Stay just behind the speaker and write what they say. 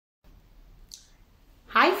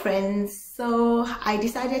friends, so I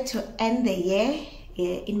decided to end the year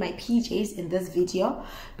in my PJs in this video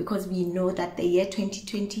because we know that the year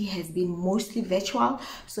 2020 has been mostly virtual.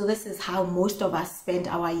 So this is how most of us spent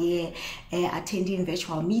our year, attending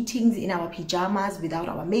virtual meetings in our pajamas, without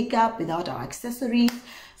our makeup, without our accessories.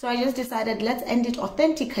 So I just decided, let's end it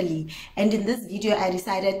authentically. And in this video, I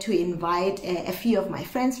decided to invite a few of my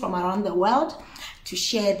friends from around the world to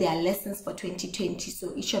share their lessons for 2020.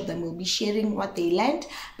 So each of them will be sharing what they learned.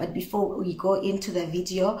 But before we go into the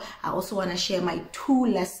video, I also want to share my 2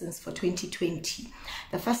 lessons for 2020.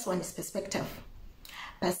 The first one is perspective.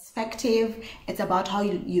 Perspective, it's about how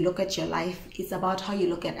you look at your life. It's about how you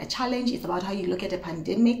look at a challenge. It's about how you look at a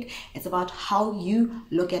pandemic. It's about how you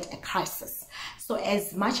look at a crisis. So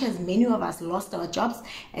as much as many of us lost our jobs,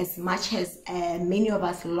 as much as many of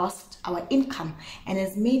us lost our income, and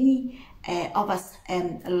as many of us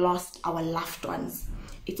lost our loved ones,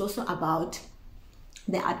 it's also about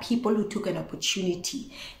there are people who took an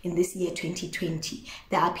opportunity in this year 2020.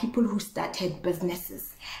 There are people who started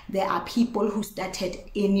businesses. There are people who started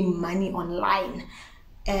earning money online.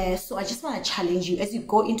 So I just want to challenge you as you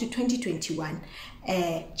go into 2021,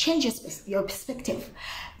 change your perspective,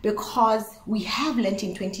 because we have learned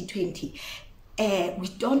in 2020 we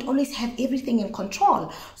don't always have everything in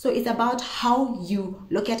control. So it's about how you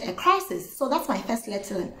look at a crisis. So that's my first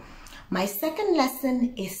lesson. My second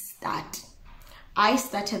lesson is start. I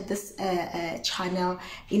started this channel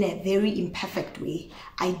in a very imperfect way.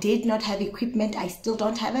 I did not have equipment. I still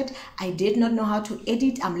don't have it. I did not know how to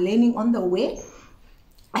edit. I'm learning on the way.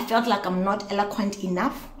 I felt like I'm not eloquent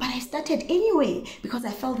enough, but I started anyway because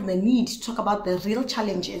I felt the need to talk about the real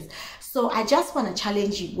challenges. So I just want to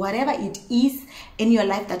challenge you, whatever it is in your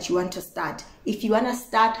life that you want to start. If you want to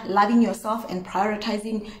start loving yourself and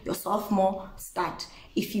prioritizing yourself more, start.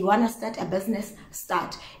 If you want to start a business,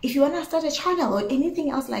 start. If you want to start a channel or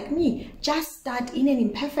anything else like me, just start in an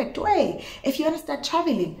imperfect way. If you want to start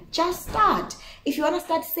traveling, just start. If you want to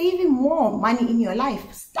start saving more money in your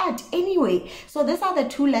life, start anyway. So these are the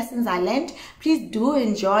 2 lessons I learned. Please do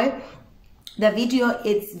enjoy the video.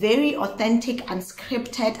 It's very authentic,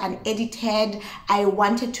 unscripted, unedited. I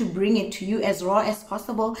wanted to bring it to you as raw as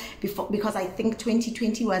possible because I think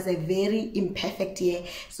 2020 was a very imperfect year.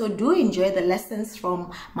 So do enjoy the lessons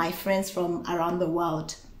from my friends from around the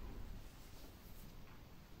world.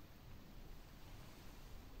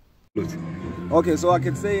 Okay, so I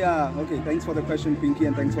could say, okay, thanks for the question, Pinky,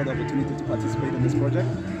 and thanks for the opportunity to participate in this project.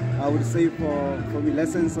 I would say for me,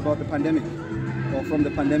 lessons about the pandemic, or from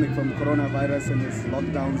the pandemic, from coronavirus and its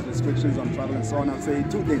lockdowns, restrictions on travel and so on, I'd say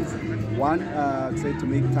 2 things. One, I'd say to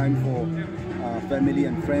make time for family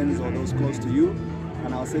and friends or those close to you.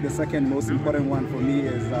 And I'll say the second most important one for me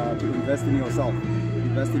is to invest in yourself.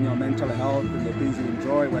 Invest in your mental health and the things you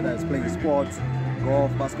enjoy, whether it's playing sports,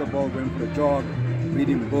 golf, basketball, going for a jog,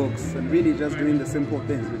 reading books, and really just doing the simple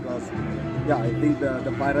things, because yeah, I think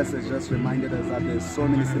the virus has just reminded us that there's so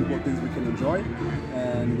many simple things we can enjoy,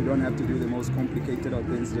 and we don't have to do the most complicated of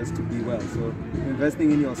things just to be well. So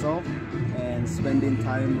investing in yourself and spending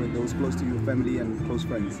time with those close to you, family and close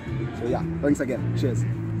friends. So yeah, thanks again. Cheers.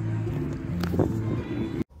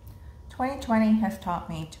 2020 has taught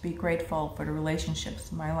me to be grateful for the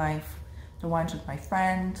relationships in my life, the ones with my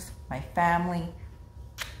friends, my family,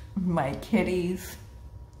 my kitties.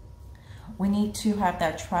 We need to have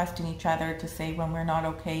that trust in each other to say when we're not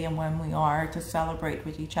okay and when we are, to celebrate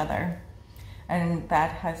with each other. And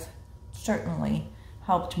that has certainly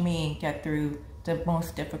helped me get through the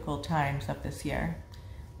most difficult times of this year.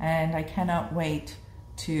 And I cannot wait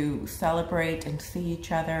to celebrate and see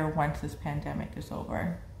each other once this pandemic is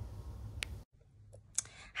over.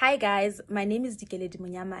 Hi guys, my name is Dikeledi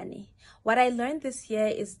Munyamane. What I learned this year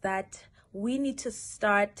is that we need to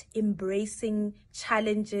start embracing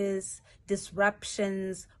challenges,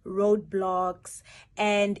 disruptions, roadblocks,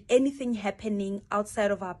 and anything happening outside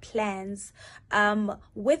of our plans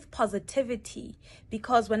with positivity.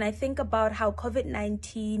 Because when I think about how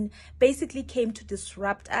COVID-19 basically came to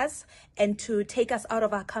disrupt us and to take us out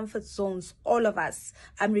of our comfort zones, all of us,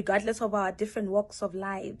 regardless of our different walks of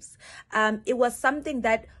lives, it was something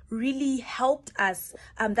that really helped us,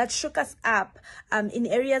 that shook us up in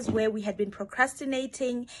areas where we had been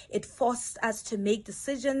procrastinating. It forced us to make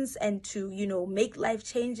decisions and to, make life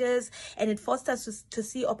changes, and it forced us to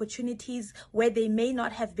see opportunities where there may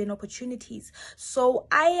not have been opportunities. So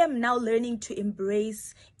I am now learning to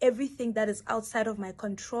embrace everything that is outside of my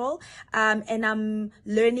control. And I'm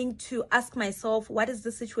learning to ask myself, what is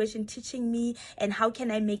the situation teaching me, and how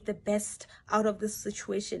can I make the best out of this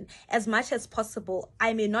situation? As much as possible,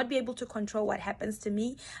 I may not be able to control what happens to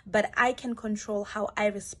me, but I can control how I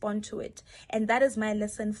respond to it. And that is my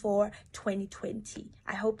lesson for 2020.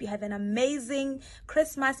 I hope you have an amazing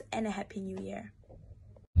Christmas and a happy new year.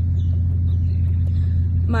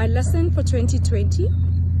 My lesson for 2020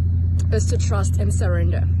 is to trust and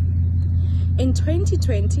surrender. In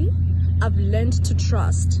 2020, I've learned to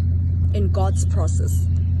trust in God's process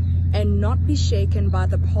and not be shaken by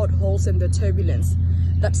the potholes and the turbulence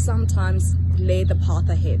that sometimes lay the path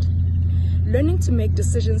ahead. Learning to make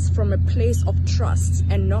decisions from a place of trust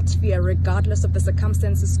and not fear, regardless of the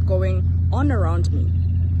circumstances going on around me,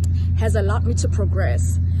 has allowed me to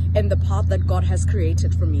progress in the path that God has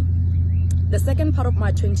created for me. The second part of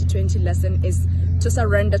my 2020 lesson is to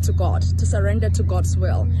surrender to God, to surrender to God's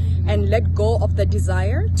will, and let go of the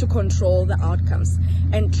desire to control the outcomes.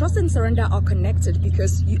 And trust and surrender are connected,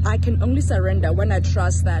 because I can only surrender when I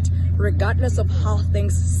trust that regardless of how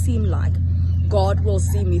things seem like, God will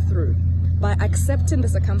see me through. By accepting the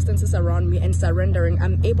circumstances around me and surrendering,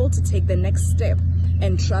 I'm able to take the next step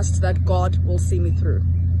and trust that God will see me through.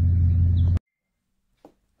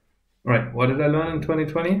 Right, what did I learn in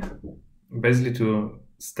 2020? Basically to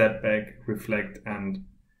step back, reflect, and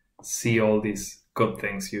see all these good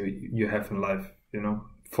things you have in life, you know.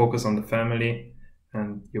 Focus on the family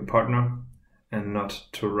and your partner, and not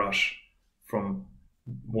to rush from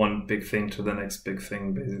one big thing to the next big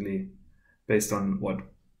thing, basically based on what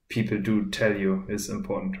people do tell you is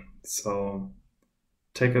important. So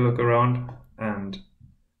take a look around and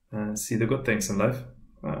see the good things in life.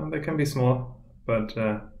 They can be small, but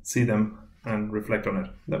see them and reflect on it.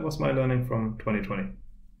 That was my learning from 2020.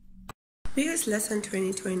 Biggest lesson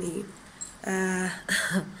 2020.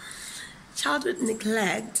 Childhood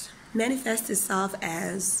neglect manifests itself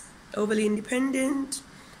as overly independent,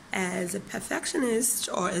 as a perfectionist,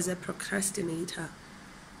 or as a procrastinator.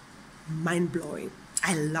 Mind-blowing.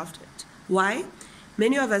 I loved it. Why?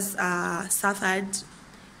 Many of us suffered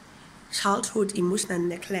childhood emotional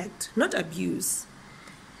neglect, not abuse.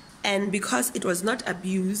 And because it was not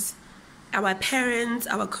abuse, our parents,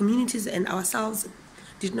 our communities, and ourselves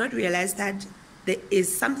did not realize that there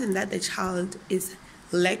is something that the child is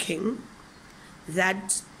lacking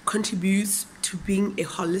that contributes to being a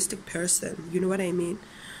holistic person. You know what I mean?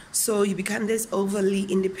 So you become this overly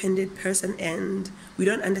independent person, and we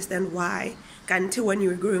don't understand why. Until when you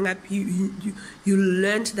were growing up, you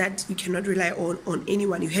learned that you cannot rely on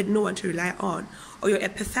anyone. You had no one to rely on. Or you're a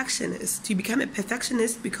perfectionist. You become a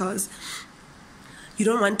perfectionist because you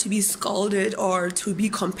don't want to be scolded or to be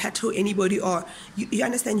compared to anybody, or you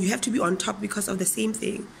understand you have to be on top because of the same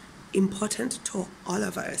thing. Important to all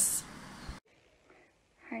of us.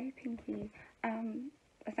 Hi, Pinky.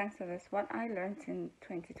 Thanks for this. What I learned in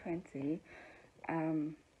 2020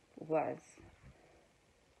 was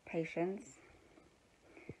patience,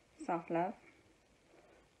 self-love,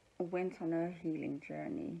 went on a healing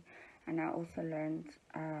journey, and I also learned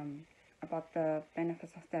about the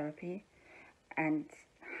benefits of therapy and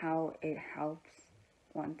how it helps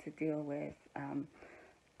one to deal with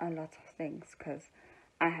a lot of things, because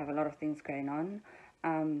I have a lot of things going on,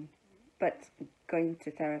 but going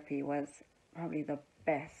to therapy was probably the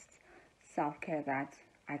best self-care that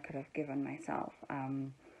I could have given myself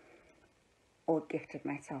or gifted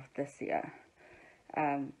myself this year.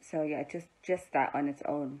 So yeah, just that on its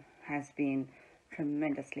own has been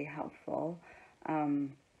tremendously helpful,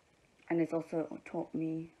 and it's also taught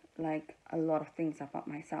me like a lot of things about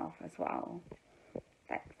myself as well.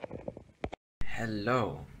 Thanks.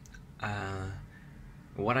 Hello.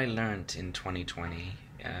 What I learned in 2020,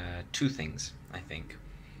 two things, I think.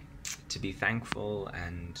 To be thankful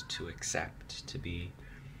and to accept. To be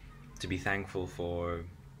thankful for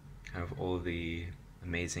kind of all the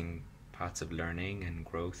amazing parts of learning and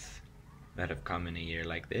growth that have come in a year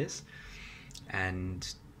like this,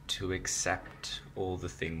 and to accept all the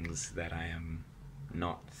things that I am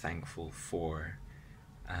not thankful for,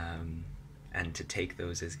 and to take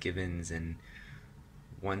those as givens, and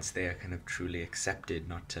once they are kind of truly accepted,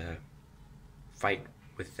 not to fight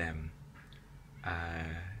with them,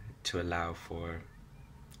 to allow for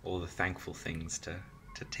all the thankful things to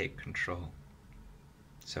take control.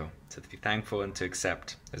 So to be thankful and to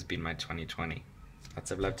accept has been my 2020.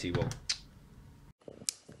 Lots of love to you all.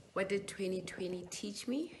 What did 2020 teach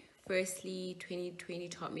me? Firstly, 2020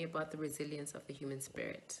 taught me about the resilience of the human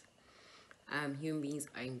spirit. Human beings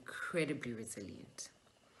are incredibly resilient.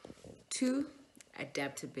 2,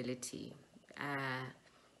 adaptability.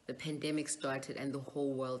 The pandemic started and the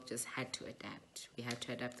whole world just had to adapt. We had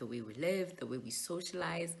to adapt the way we live, the way we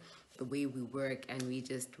socialize, the way we work, and we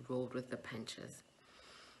just rolled with the punches.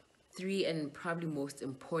 3, and probably most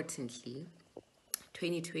importantly,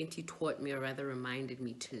 2020 taught me, or rather reminded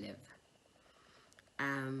me, to live.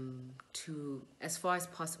 To, as far as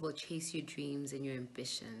possible, chase your dreams and your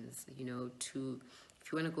ambitions, you know, if you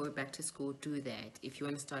want to go back to school, do that. If you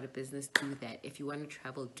want to start a business, do that. If you want to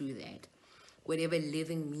travel, do that. Whatever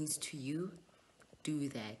living means to you, do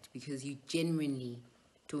that, because you genuinely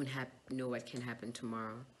don't know what can happen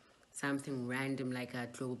tomorrow. Something random like a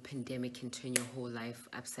global pandemic can turn your whole life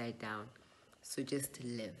upside down. So just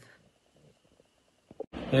live.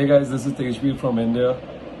 Hey guys, this is Tejveer from India.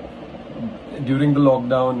 During the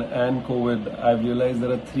lockdown and COVID, I've realized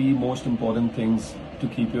there are 3 most important things to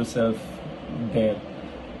keep yourself there.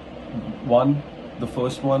 1, the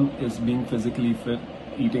first one is being physically fit,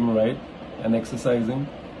 eating right, and exercising.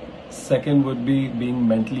 2nd would be being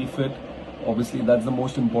mentally fit. Obviously, that's the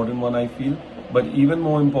most important one, I feel. But even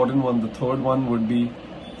more important one, the 3rd one, would be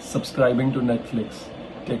subscribing to Netflix.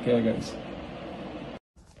 Take care, guys.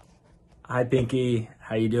 Hi, Pinky.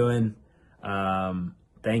 How you doing?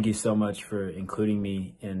 Thank you so much for including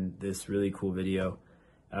me in this really cool video.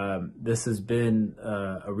 This has been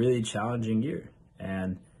a really challenging year,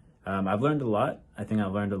 and I've learned a lot. I think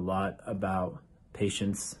I've learned a lot about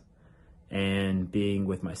patience and being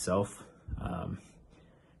with myself.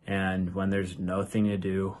 And when there's nothing to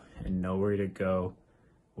do and nowhere to go,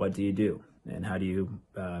 what do you do? And how do you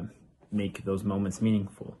make those moments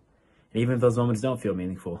meaningful? And even if those moments don't feel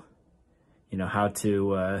meaningful, you know, how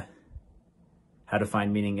to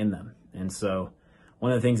find meaning in them. And so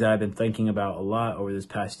one of the things that I've been thinking about a lot over this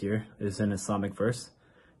past year is an Islamic verse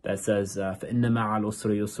that says, فَإِنَّ مَعَ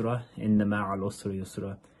الْعُسْرِ يُسْرًا إِنَّ مَعَ الْعُسْرِ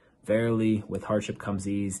يُسْرًا. Verily, with hardship comes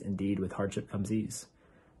ease. Indeed, with hardship comes ease.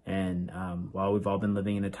 And while we've all been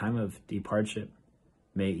living in a time of deep hardship,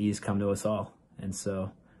 may ease come to us all. And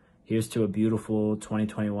so here's to a beautiful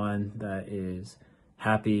 2021 that is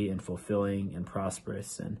happy and fulfilling and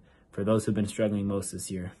prosperous. And for those who've been struggling most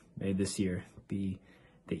this year, may this year be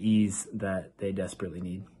the ease that they desperately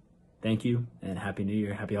need. Thank you, and Happy New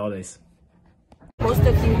Year. Happy holidays. Most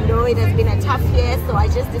of you know it has been a tough year, so I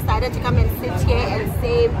just decided to come and sit here and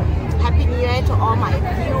say Happy New Year to all my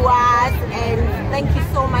viewers, and thank you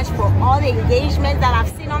so much for all the engagement that I've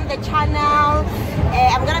seen on the channel.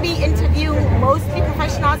 I'm going to be interviewing mostly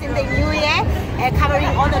professionals in the new year, covering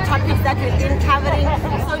all the topics that we've been covering.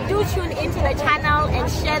 So do tune into the channel and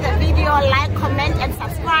share the video, like, comment and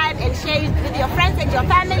subscribe, and share it with your friends and your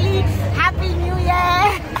family. Happy New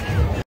Year!